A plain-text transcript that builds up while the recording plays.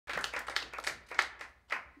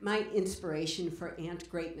My inspiration for Aunt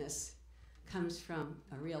Greatness comes from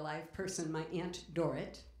a real life person, my Aunt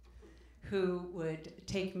Dorrit, who would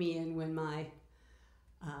take me in when my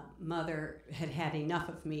mother had had enough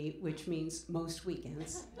of me, which means most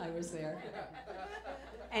weekends I was there.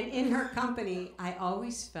 And in her company, I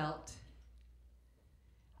always felt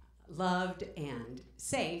loved and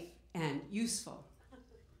safe and useful.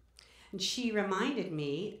 And she reminded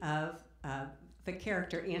me of the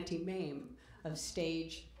character Auntie Mame of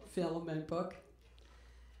stage, film, and book,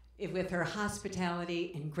 with her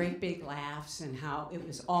hospitality and great big laughs and how it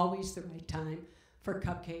was always the right time for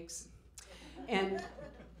cupcakes. And,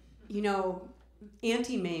 you know,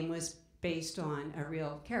 Auntie Mame was based on a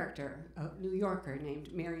real character, a New Yorker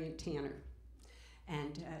named Marion Tanner.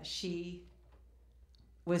 And she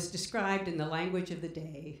was described in the language of the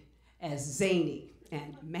day as zany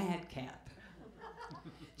and madcap.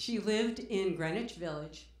 She lived in Greenwich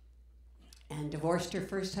Village and divorced her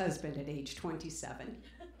first husband at age 27.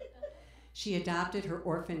 She adopted her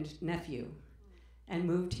orphaned nephew and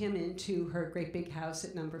moved him into her great big house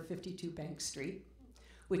at number 52 Bank Street,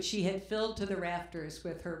 which she had filled to the rafters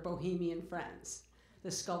with her bohemian friends,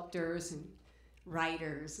 the sculptors and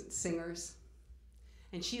writers and singers.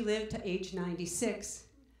 And she lived to age 96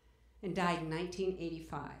 and died in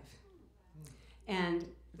 1985. And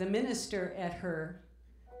the minister at her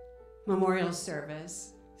memorial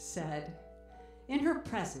service said, "In her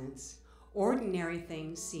presence, ordinary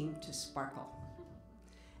things seem to sparkle."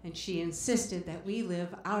 And she insisted that we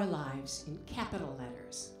live our lives in capital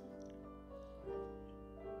letters.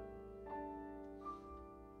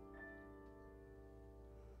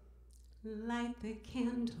 Light the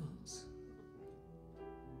candles.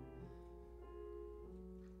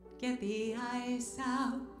 Get the ice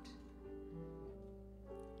out.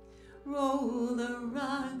 Roll the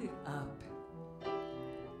rug up.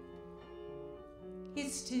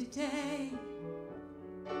 It's today.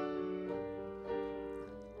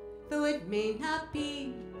 Though it may not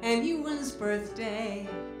be anyone's birthday,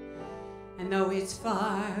 and though it's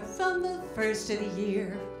far from the first of the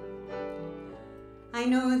year, I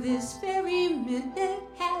know this very minute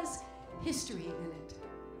has history in it.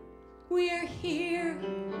 We're here.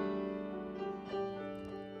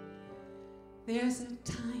 There's a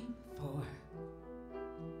time for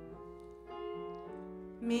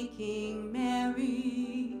making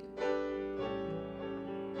merry,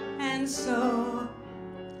 and so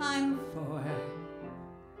I'm for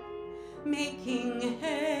making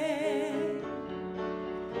hay.